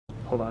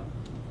Hold on.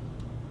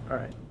 All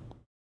right.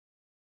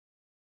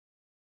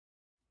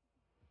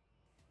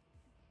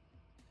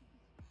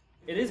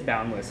 It is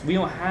boundless. We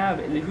don't have,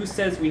 who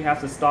says we have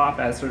to stop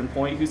at a certain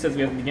point? Who says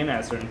we have to begin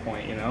at a certain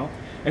point, you know?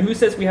 And who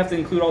says we have to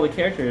include all the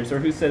characters? Or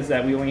who says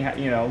that we only have,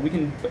 you know, we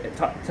can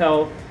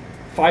tell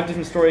 5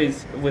 different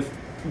stories with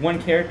 1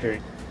 character.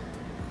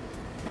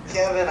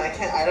 Kevin,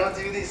 I don't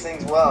do these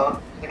things well.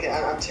 Okay,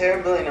 I'm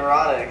terribly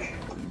neurotic.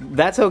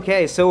 That's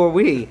okay, so are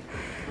we.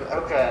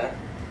 Okay.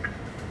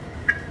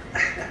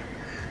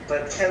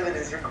 But Kevin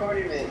is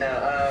recording me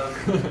now.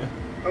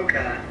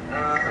 Okay.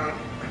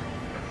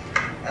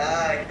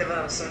 Kevin,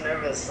 I'm so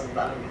nervous.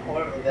 I'm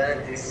horrible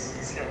at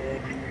these kind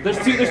of...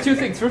 There's two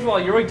things. First of all,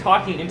 you're already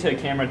talking into a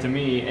camera to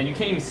me, and you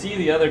can't even see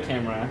the other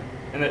camera.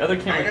 And the other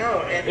camera, I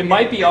know, it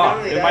might be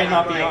off. It might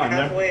not be on.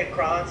 Halfway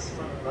across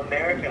from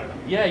America.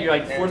 Yeah, you're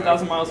like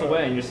 4,000 miles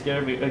away, and you're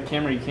scared of a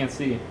camera you can't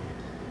see.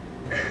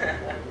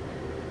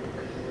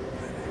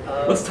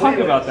 Let's talk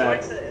about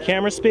that.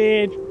 Camera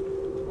speed.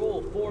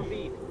 Roll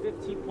 4B,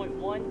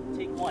 15.1,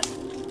 take 1.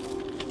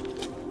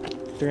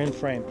 They're in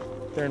frame.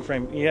 They're in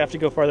frame. You have to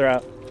go farther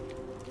out.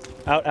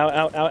 Out, out,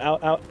 out, out,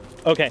 out, out.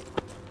 Okay.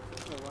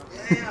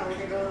 Yeah, we're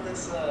gonna go on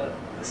this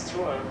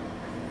tour.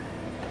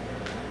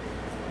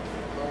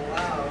 Oh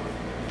wow.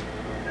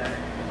 Okay.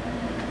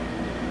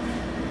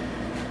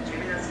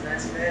 Jimmy, that's a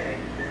nice day.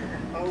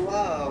 Oh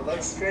wow,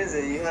 that's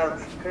crazy. You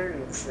have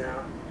curtains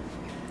now.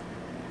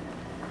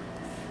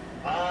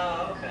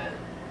 Oh, okay.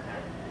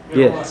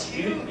 Yeah.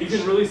 You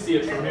can really see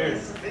it from here.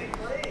 It's a big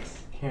place.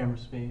 Camera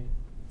speed.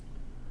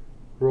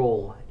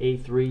 Roll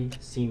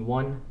A3, scene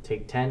 1,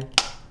 take 10.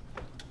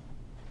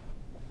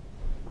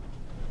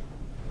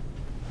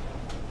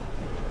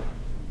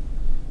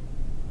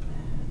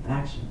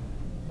 Action.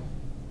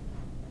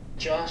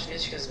 Josh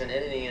Nitschke's been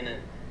editing in it,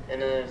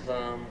 and I've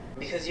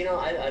because you know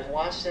I've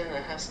watched it and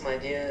I have some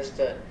ideas,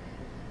 but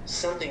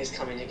something's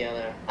coming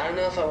together. I don't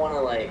know if I want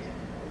to like,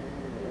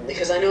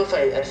 because I know if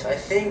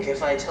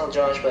I tell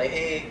Josh like,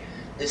 hey,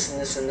 this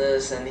and this and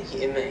this, and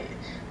he may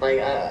like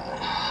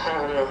I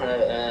don't know how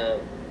to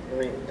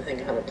let me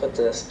think how to put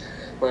this,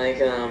 like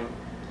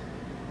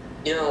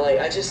you know, like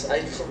I just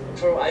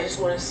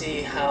want to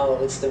see how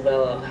it's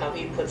developed, how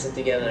he puts it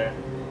together.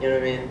 You know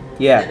what I mean?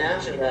 Yeah. And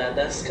after that,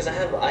 that's because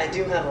I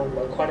do have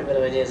quite a bit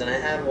of ideas, and I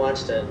have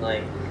watched it,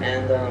 like,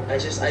 and I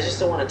just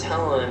don't want to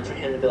tell him for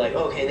him to be like,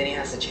 okay, then he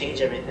has to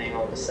change everything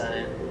all of a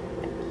sudden.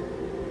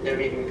 Never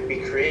even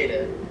be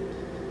creative.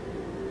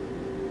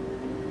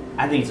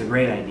 I think it's a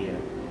great idea.